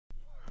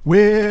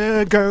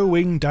We're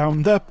going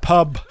down the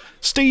pub.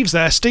 Steve's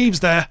there, Steve's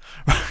there.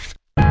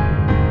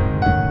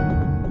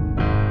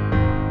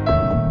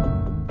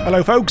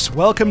 Hello folks,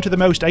 welcome to the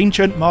most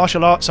ancient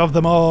martial arts of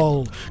them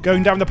all.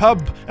 Going down the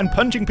pub and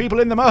punching people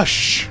in the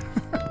mush.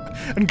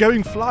 And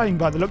going flying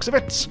by the looks of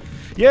it.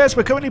 Yes,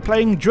 we're currently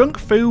playing Drunk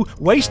Fu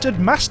Wasted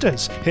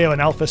Masters here on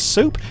Alpha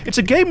Soup. It's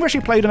a game we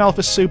actually played on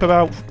Alpha Soup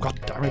about,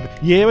 a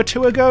year or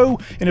two ago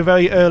in a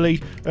very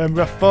early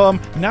rough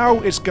form. Now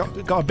it's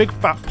got a big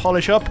fat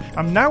polish up,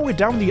 and now we're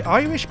down the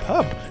Irish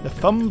pub, the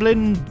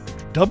Fumbling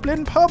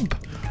Dublin pub,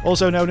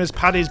 also known as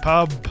Paddy's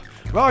Pub.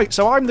 Right,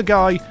 so I'm the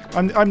guy.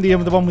 I'm the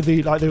one with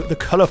the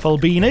colourful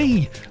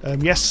beanie.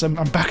 Yes, I'm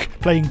back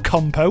playing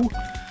Compo.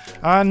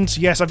 And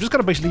yes, I've just got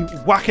to basically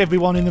whack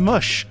everyone in the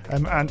mush,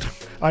 and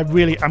I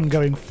really am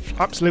going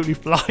absolutely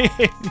flying.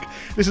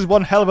 This is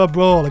one hell of a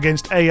brawl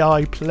against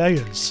AI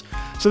players.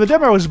 So the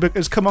demo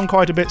has come on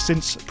quite a bit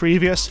since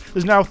previous.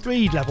 There's now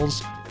 3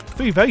 levels,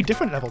 3 very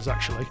different levels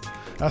actually.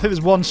 I think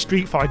there's 1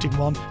 street fighting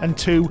one and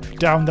 2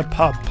 down the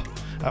pub.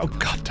 Oh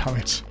god damn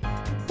it.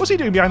 What's he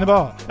doing behind the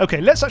bar?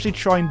 Okay, let's actually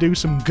try and do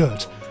some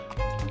good.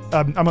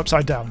 I'm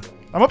upside down.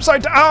 I'm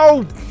upside down!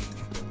 Ow!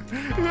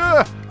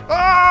 Yeah.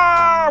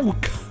 Ow!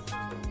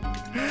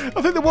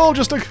 I think the wall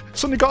just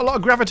suddenly got a lot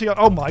of gravity on.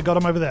 Oh my god,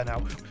 I'm over there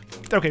now.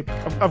 Okay,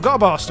 I've got a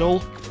bar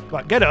stool.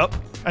 Right, get up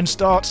and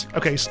start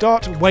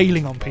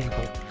wailing on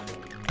people.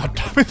 God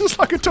damn it, it's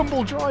like a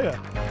tumble dryer.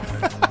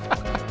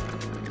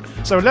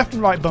 So left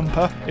and right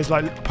bumper is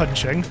like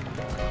punching.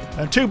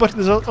 And 2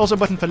 buttons, there's also a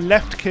button for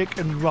left kick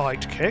and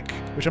right kick,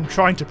 which I'm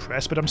trying to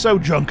press, but I'm so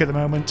drunk at the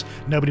moment,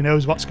 nobody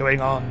knows what's going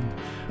on.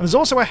 And there's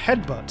also a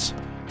headbutt.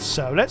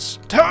 So let's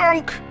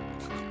tonk!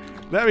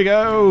 There we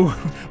go!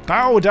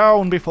 Bow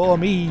down before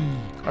me!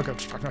 Okay,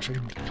 I'm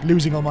actually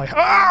losing all my...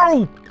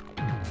 Ow!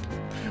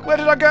 Where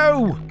did I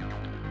go?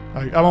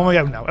 I'm on my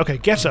own now. Okay,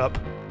 get up.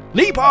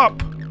 Leap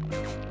up!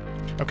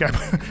 Okay,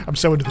 I'm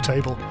so under the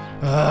table.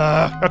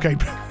 Okay.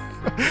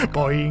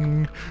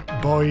 Boing.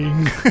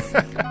 Boing.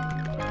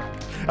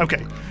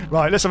 Okay,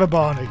 right, let's have a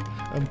Barney.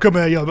 Come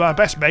here, you're my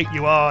best mate,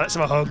 you are. Let's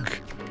have a hug.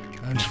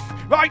 And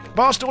right,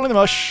 bar stool in the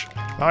mush.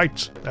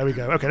 Right, there we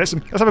go. Okay, let's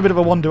have a bit of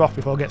a wander off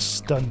before I get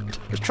stunned.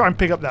 Let's try and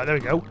pick up that. There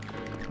we go.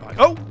 Right.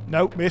 Oh,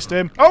 no, missed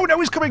him. Oh, no,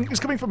 he's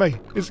coming for me.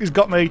 He's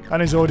got me,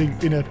 and he's already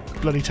in a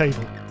bloody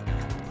table.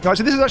 Right,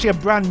 so this is actually a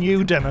brand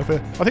new demo for,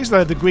 I think it's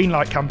the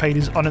Greenlight campaign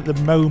is on at the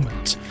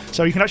moment.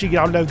 So you can actually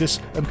download this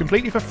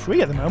completely for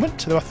free at the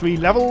moment. There are 3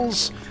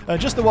 levels,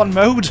 just the 1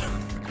 mode.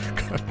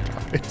 God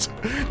damn it.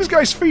 This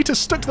guy's feet are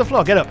stuck to the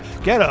floor. Get up,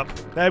 get up.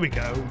 There we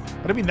go.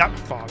 I don't mean that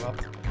far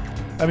up.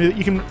 I mean,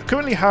 you can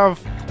currently have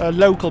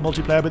local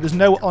multiplayer, but there's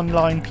no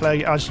online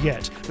play as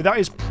yet. But that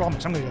is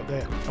promised. I'm going to go up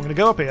there. I'm going to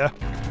go up here.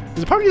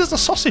 Apparently there's a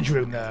sausage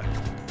room there.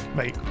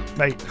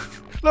 Mate.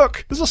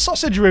 Look, there's a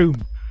sausage room.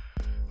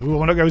 Ooh, I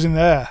wonder what goes in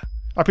there.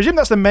 I presume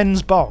that's the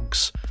men's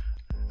bogs.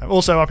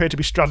 Also, I appear to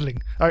be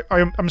straddling.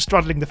 I'm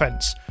straddling the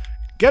fence.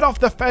 Get off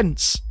the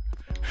fence!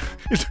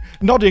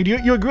 Nodding,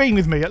 you're agreeing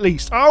with me at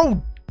least.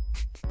 Oh!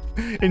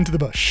 Into the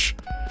bush.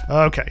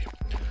 Okay.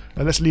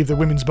 Now let's leave the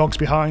women's bogs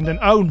behind, and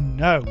oh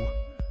no!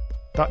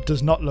 That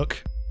does not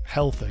look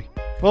healthy.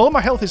 Well, all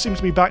my health seems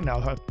to be back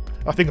now.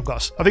 I think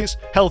it's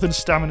health and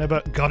stamina,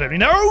 but God only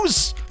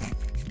knows!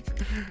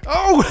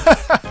 Oh!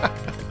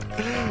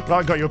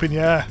 That got you up in the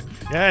air.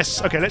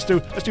 Yes, okay, let's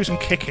do some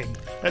kicking.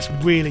 Let's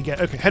really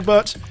get... Okay,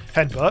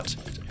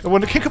 headbutt. I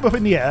want to kick them up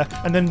in the air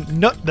and then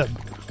nut them.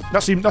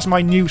 That's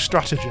my new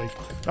strategy.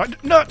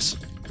 Right, nuts!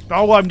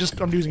 Oh, I'm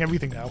losing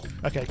everything now.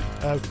 Okay,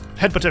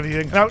 headbutt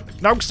everything.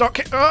 Now start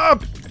kick... Oh!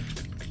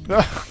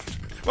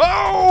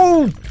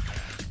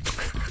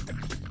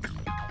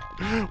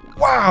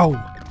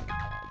 Wow!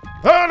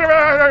 Oh,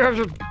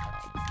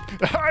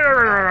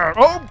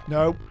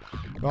 no.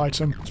 Right,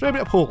 let's play a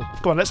bit of pool.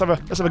 Come on, let's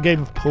have a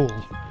game of pool.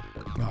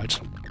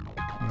 Right.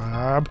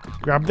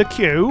 Grab the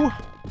cue.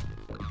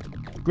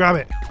 Grab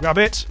it.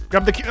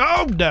 Grab the cue.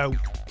 Oh no!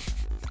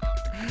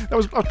 I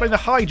was playing the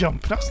high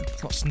jump. That's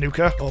not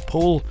snooker or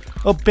pool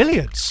or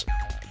billiards.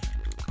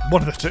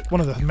 One of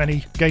the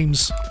many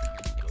games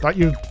that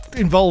you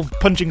involve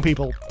punching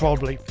people.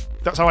 Probably.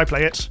 That's how I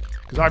play it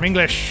because I'm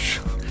English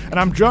and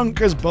I'm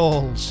drunk as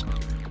balls.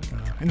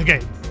 In the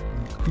game.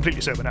 I'm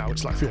completely sober now.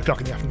 It's like 3 o'clock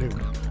in the afternoon.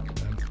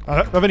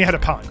 I've only had a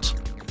pint.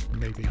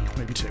 Maybe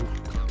 2.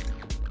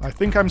 I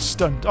think I'm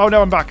stunned. Oh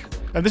no, I'm back.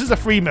 And this is a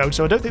free mode,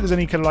 so I don't think there's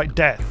any kind of like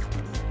death.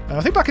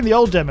 I think back in the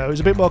old demo, it was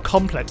a bit more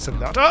complex than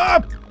that.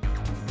 Ah!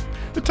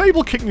 The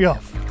table kicked me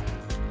off.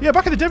 Yeah,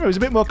 back in the demo, it was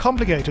a bit more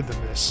complicated than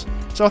this.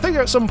 So I think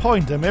at some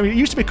point, I mean, it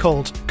used to be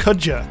called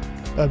Kuju.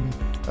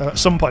 At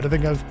some point, I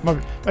think, if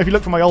you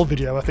look for my old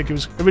video, I think it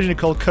was originally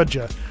called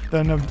Kuju.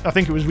 Then I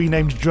think it was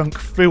renamed Drunk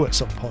Fu at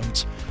some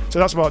point. So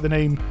that's what the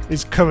name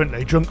is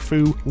currently, Drunk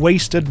Fu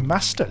Wasted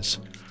Masters.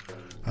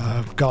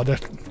 Oh god,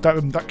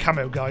 that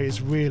camo guy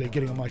is really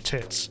getting on my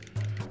tits.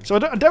 So I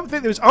don't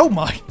think there's... Oh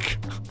my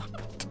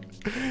god!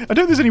 I don't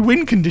think there's any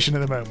win condition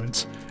at the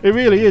moment. It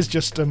really is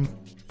just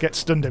get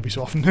stunned every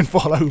so often and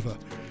fall over.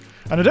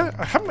 And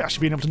I haven't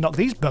actually been able to knock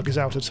these buggers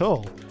out at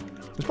all.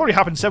 It's probably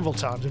happened several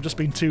times. I've just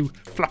been too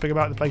flapping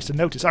about the place to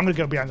notice. I'm going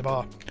to go behind the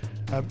bar.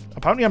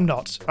 Apparently I'm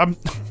not.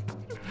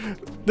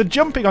 The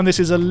jumping on this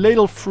is a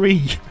little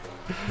free.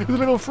 It's a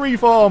little free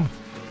form.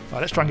 Right,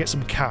 let's try and get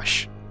some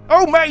cash.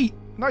 Oh, mate!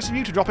 Nice of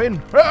you to drop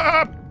in.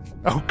 Ah!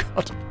 Oh,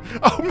 God.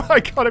 Oh, my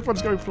God,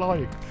 everyone's going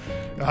flying.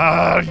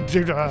 Right.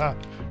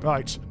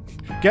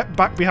 Get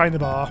back behind the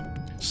bar.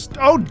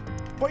 Oh,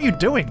 what are you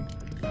doing?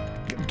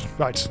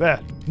 Right, there.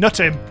 Nut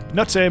him.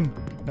 Nut him.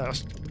 No,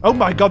 oh,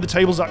 my God, the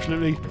table's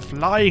absolutely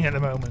flying at the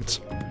moment.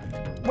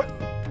 What?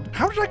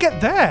 How did I get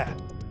there?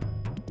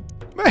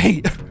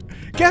 Mate,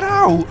 get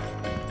out.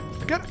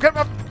 Get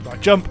up.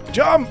 Right, jump.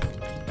 Jump.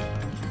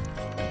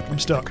 I'm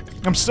stuck.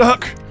 I'm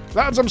stuck.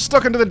 Lads, I'm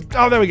stuck under the...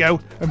 Oh, there we go.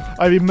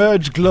 I've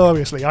emerged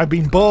gloriously. I've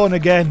been born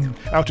again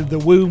out of the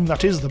womb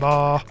that is the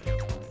bar.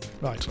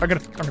 Right, I'm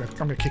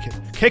gonna kick him.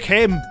 Kick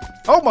him!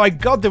 Oh my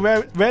God,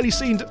 the rarely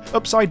seen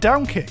upside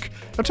down kick.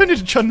 I've turned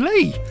into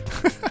Chun-Li.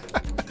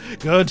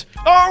 Good.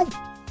 Oh!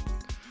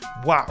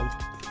 Wow.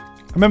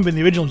 I remember in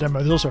the original demo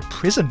there's also a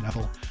prison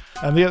level.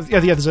 And there's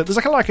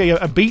like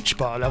a beach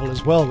bar level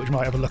as well, which we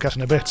might have a look at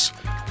in a bit.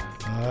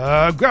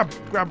 Grab.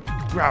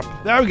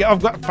 There we go.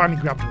 I've finally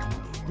grabbed one.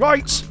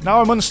 Right, now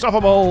I'm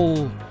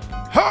unstoppable.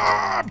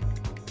 Ha!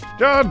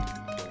 Done.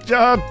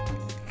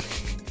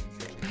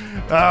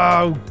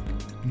 Oh,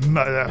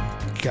 mother,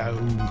 go.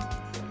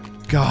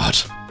 God.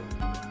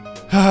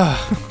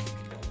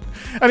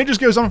 And it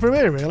just goes on from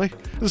here, really.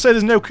 As I say,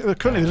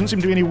 currently there doesn't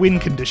seem to be any win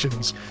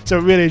conditions, so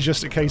it really is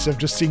just a case of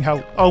just seeing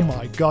how. Oh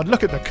my God,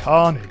 look at the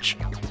carnage.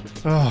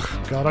 Oh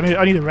God,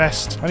 I need a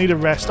rest. I need a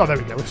rest. Oh, there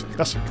we go.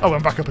 Oh,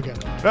 I'm back up again.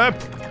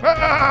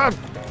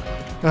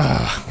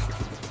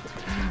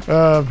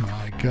 Oh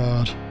my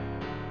God.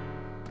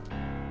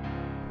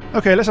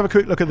 Okay, let's have a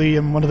quick look at the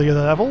one of the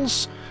other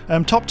levels.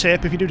 Top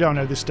tip: if you do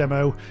download this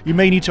demo, you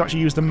may need to actually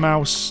use the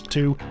mouse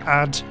to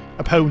add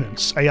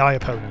opponents, AI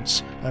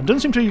opponents.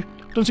 Doesn't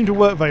seem to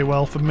work very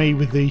well for me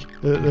with the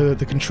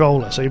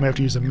controller, so you may have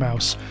to use the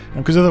mouse,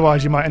 because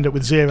otherwise you might end up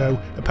with 0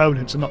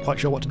 opponents and not quite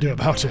sure what to do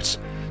about it.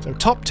 So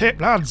top tip,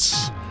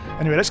 lads.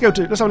 Anyway, let's have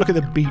a look at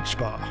the beach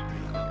bar.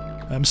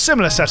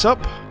 Similar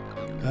setup.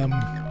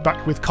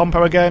 Back with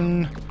compo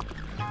again,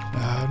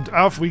 and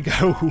off we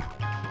go.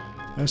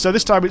 So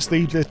this time it's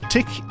the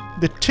ticky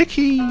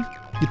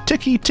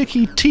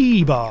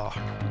tea bar.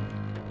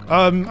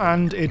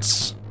 And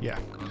it's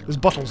there's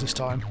bottles this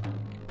time.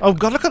 Oh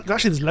God, look at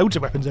actually there's loads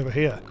of weapons over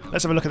here.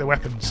 Let's have a look at the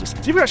weapons.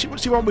 See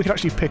what we can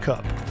actually pick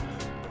up.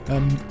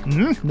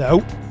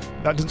 No.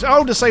 That doesn't.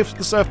 Oh, the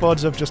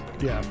surfboards have just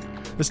There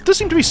does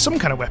seem to be some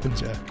kind of weapons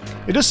here.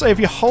 It does say if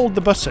you hold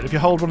the button, if you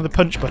hold one of the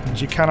punch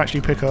buttons, you can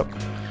actually pick up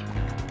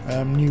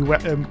new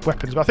weapons.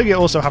 But I think it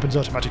also happens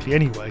automatically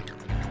anyway.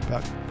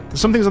 But there's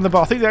some things on the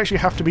bar. I think they actually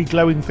have to be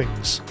glowing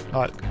things.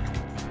 Like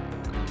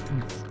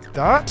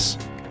that.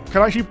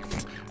 Can I actually?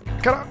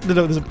 No,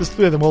 there's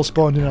 3 of them all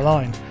spawned in a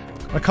line.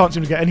 I can't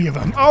seem to get any of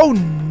them. Oh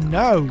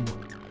no!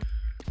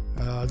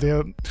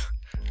 They're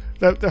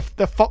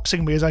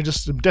foxing me as I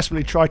just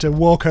desperately try to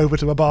walk over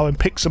to a bar and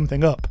pick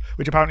something up,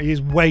 which apparently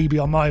is way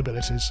beyond my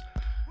abilities.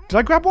 Did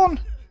I grab one?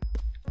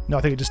 No,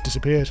 I think it just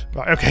disappeared.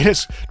 Right, okay,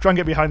 let's try and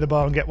get behind the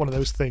bar and get one of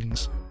those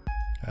things.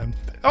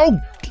 Oh,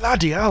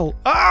 bloody hell!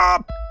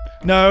 Ah!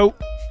 No!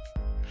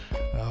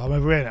 Oh, I'm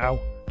over here now.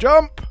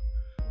 Jump!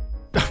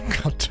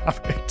 God damn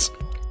it.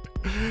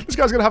 This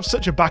guy's going to have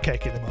such a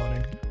backache in the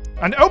morning.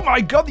 And oh my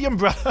God, the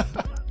umbrella!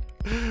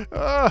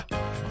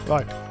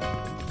 Right,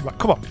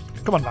 come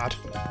on, lad.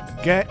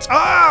 Get.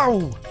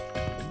 Ow!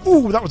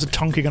 Ooh, that was a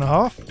tonking and a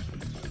half.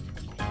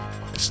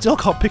 Still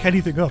can't pick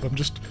anything up.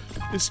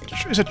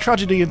 It's a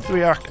tragedy in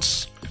 3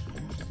 acts.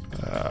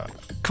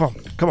 Come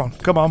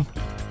on.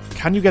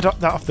 Can you get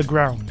that off the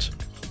ground?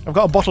 I've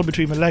got a bottle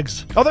between my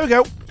legs. Oh, there we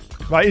go.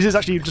 Right, it is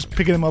actually just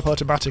picking them up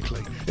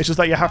automatically. It's just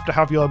that you have to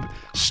have your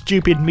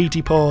stupid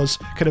meaty paws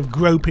kind of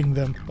groping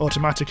them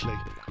automatically.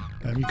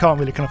 You can't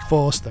really kind of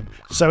force them.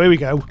 So here we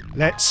go.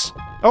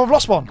 Oh, I've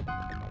lost one.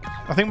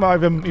 I think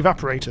I've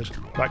evaporated.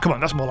 Right, come on,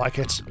 that's more like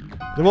it.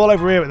 They're all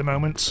over here at the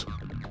moment.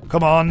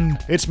 Come on,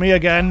 it's me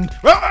again.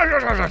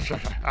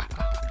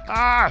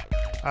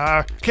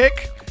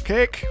 Kick,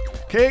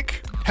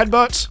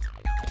 headbutt.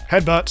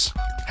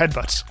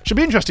 Should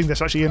be interesting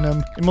this actually in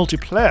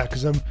multiplayer,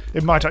 because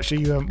it might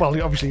actually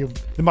obviously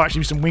there might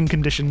actually be some win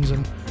conditions,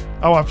 and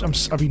I've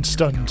been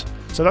stunned.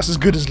 So that's as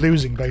good as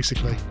losing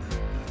basically.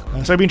 So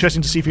it'd be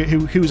interesting to see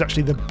who's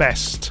actually the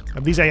best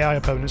of these AI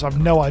opponents. I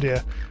have no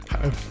idea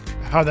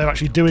how they're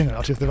actually doing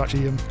it, if they've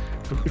actually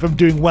if I'm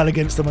doing well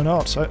against them or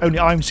not. So only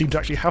I seem to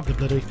actually have the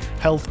bloody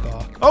health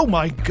bar. Oh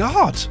my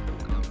God!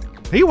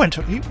 He went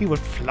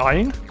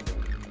flying.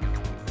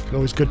 It's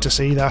always good to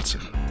see that.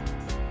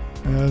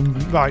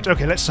 Right,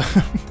 okay, let's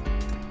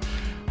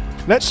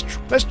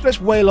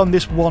wail on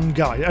this one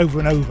guy over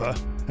and over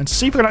and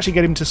see if we can actually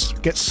get him to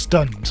get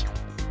stunned.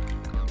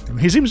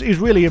 He's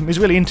really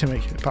into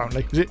me,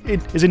 apparently.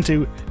 He's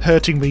into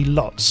hurting me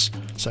lots.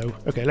 So,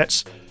 okay,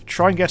 let's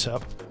try and get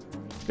up.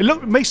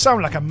 It may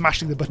sound like I'm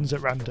mashing the buttons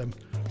at random.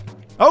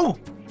 Oh!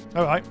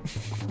 Alright.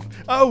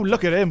 Oh,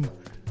 look at him.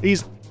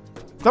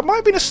 That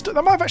might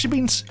have actually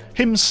been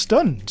him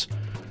stunned.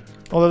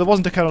 Although there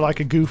wasn't a kind of like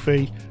a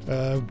goofy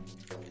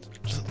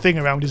thing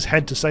around his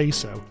head to say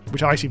so,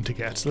 which I seem to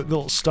get. The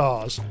little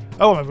stars.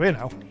 Oh, I'm over here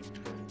now.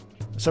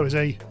 So is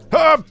he.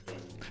 Ah!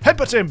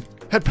 Headbutt him!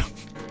 Headbutt.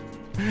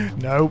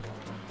 No.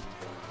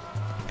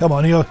 Come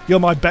on, you're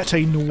my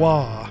bete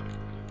noir.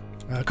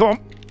 Come on.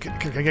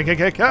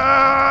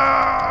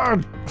 Ah!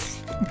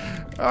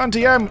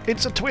 Auntie M,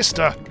 it's a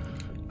twister.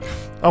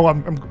 Oh,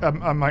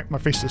 my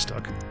fist is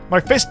stuck. My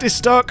fist is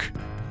stuck.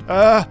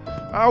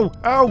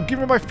 Ow! Give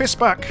me my fist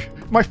back.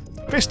 My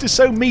fist is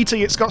so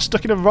meaty, it's got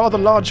stuck in a rather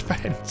large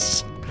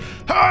fence.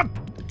 Ah!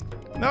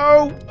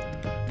 No.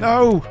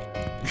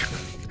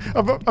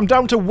 I'm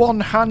down to one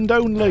hand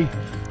only.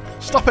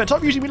 Stop it!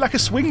 Stop using me like a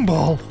swing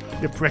ball.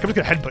 You prick! I'm just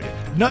gonna headbutt you.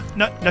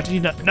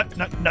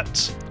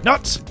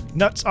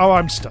 Nuts! Oh,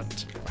 I'm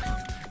stunned.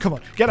 Come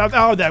on, get out!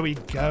 Oh, there we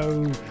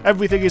go.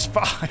 Everything is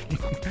fine.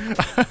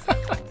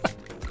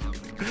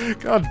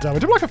 God damn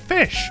it! I'm like a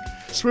fish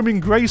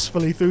swimming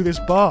gracefully through this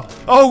bar.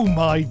 Oh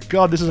my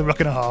god, this is a ruck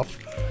and a half.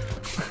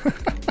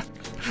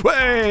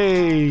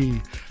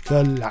 Way!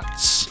 The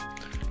lats.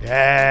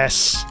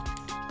 Yes.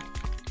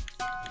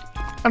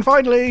 And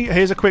finally,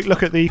 here's a quick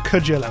look at the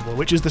Kuju level,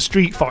 which is the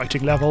street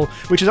fighting level,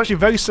 which is actually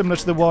very similar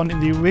to the one in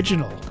the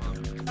original.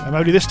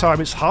 Only this time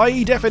it's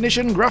high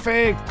definition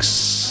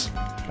graphics!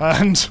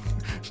 And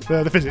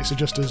the physics are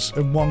just as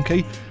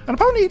wonky. And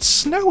apparently it's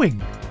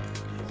snowing.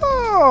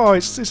 Oh,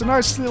 it's a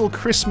nice little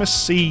Christmas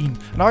scene.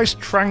 Nice,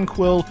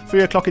 tranquil,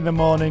 3 o'clock in the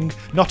morning,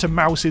 not a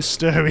mouse is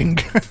stirring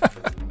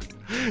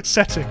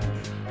setting.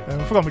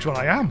 I've forgotten which one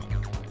I am.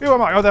 Who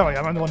am I? Oh, there I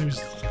am. I'm the one who's...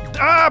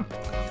 Ah!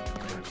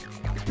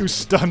 Who's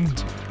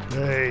stunned.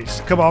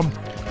 Yes, come on,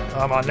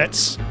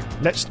 let's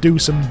do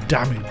some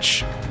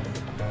damage.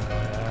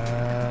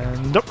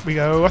 And up we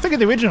go. I think in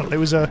the original it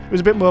was a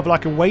bit more of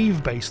like a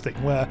wave-based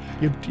thing where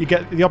you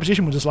get the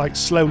opposition would just like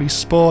slowly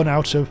spawn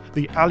out of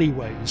the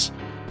alleyways.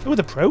 Oh,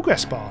 the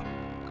progress bar.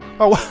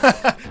 Oh,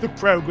 the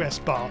progress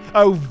bar.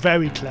 Oh,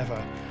 very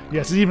clever.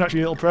 Yes, there's even actually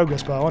a little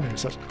progress bar on it.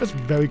 So that's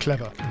very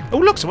clever. Oh,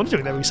 look, someone's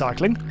doing their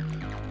recycling.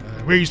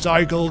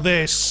 Recycle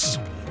this.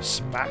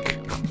 Smack.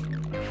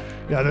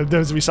 Yeah,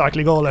 there's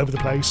recycling all over the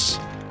place.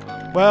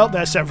 Well,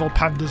 there's several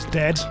pandas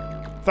dead.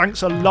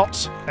 Thanks a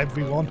lot,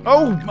 everyone.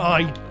 Oh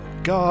my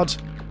god.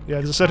 Yeah,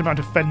 there's a certain amount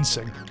of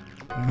fencing.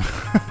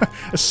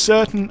 A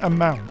certain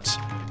amount.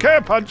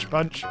 Punch.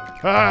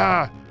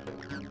 Ah!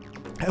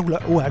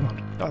 Oh, hang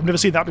on. I've never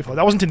seen that before.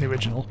 That wasn't in the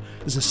original.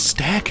 There's a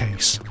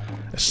staircase.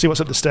 Let's see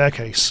what's up the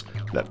staircase.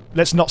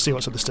 Let's not see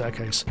what's up the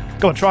staircase.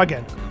 Go on, try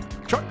again.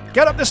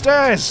 Get up the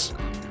stairs!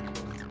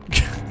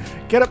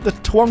 Get up the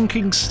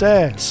twonking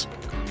stairs.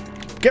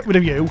 Get rid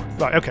of you.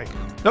 Right, okay.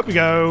 Up we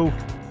go.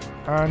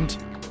 And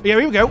yeah,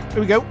 here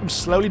we go. I'm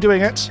slowly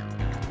doing it.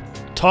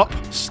 Top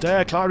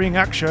stair climbing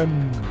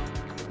action.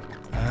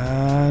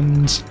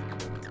 And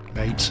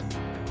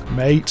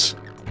mate.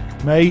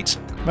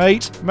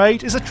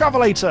 It's a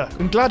travelator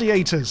and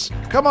gladiators.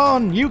 Come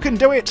on, you can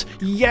do it.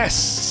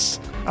 Yes.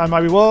 And my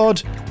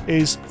reward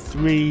is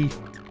 3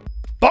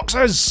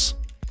 boxes,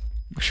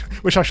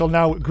 which I shall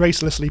now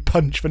gracelessly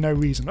punch for no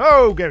reason.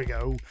 Oh, there we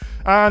go.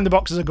 And the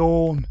boxes are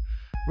gone.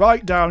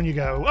 Right down you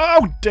go.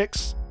 Oh,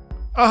 dicks.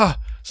 Ah,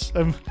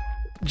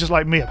 just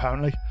like me,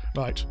 apparently.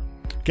 Right,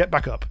 get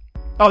back up.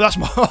 Oh, that's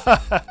more...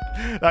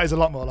 that is a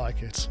lot more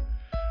like it.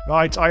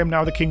 Right, I am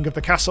now the king of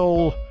the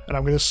castle, and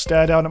I'm going to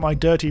stare down at my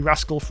dirty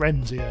rascal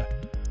friends here.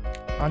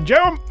 And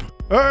jump!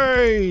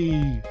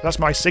 Hey! That's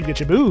my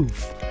signature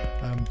move.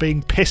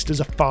 Being pissed as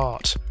a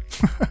fart.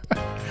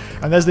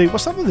 And there's the...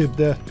 What's that?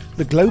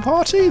 The glow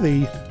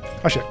party?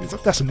 Actually,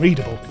 that's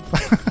unreadable.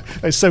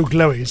 It's so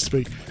glowy, it's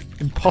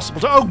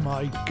impossible to... Oh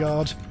my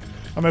god.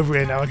 I'm over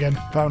here now again,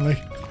 apparently.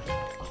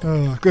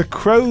 Oh, the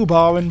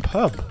crowbar and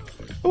pub.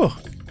 Oh,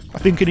 I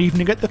think an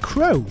evening at the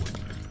Crow.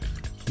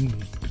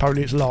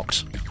 Apparently it's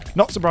locked.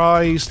 Not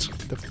surprised.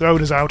 They've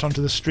thrown us out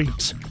onto the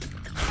streets.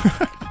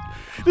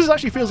 This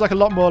actually feels like a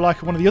lot more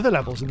like one of the other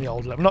levels in the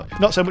old level.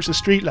 Not so much the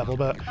street level,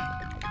 but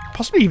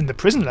possibly even the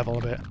prison level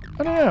a bit.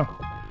 I don't know.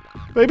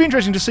 But it'd be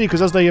interesting to see,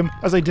 because as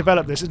they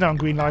develop this, it's now in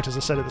Greenlight, as I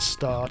said at the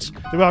start.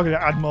 They are going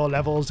to add more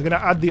levels. They're going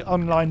to add the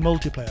online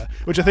multiplayer,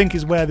 which I think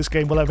is where this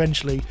game will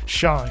eventually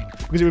shine.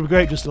 Because it would be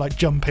great just to like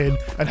jump in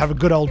and have a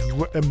good old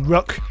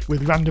ruck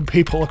with random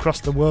people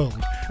across the world,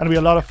 and it'll be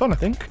a lot of fun, I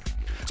think.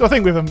 So I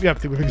think we've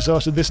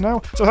exhausted this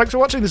now. So thanks for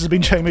watching. This has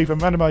been Jamie from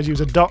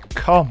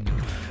randomizeuser.com.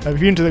 If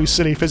you're into those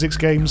silly physics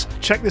games,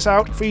 check this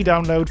out. Free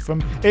download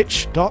from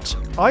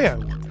itch.io.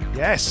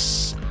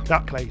 Yes,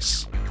 that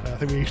place. I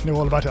think we know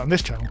all about it on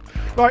this channel.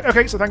 Right,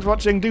 okay, so thanks for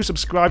watching. Do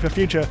subscribe for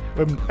future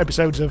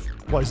episodes of...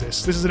 What is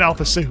this? This is an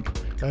alpha soup.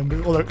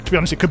 Although, to be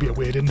honest, it could be a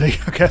weird indie,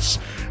 I guess.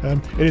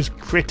 It is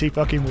pretty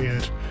fucking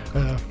weird.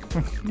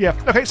 Yeah,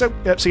 okay, so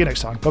see you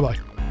next time. Bye-bye.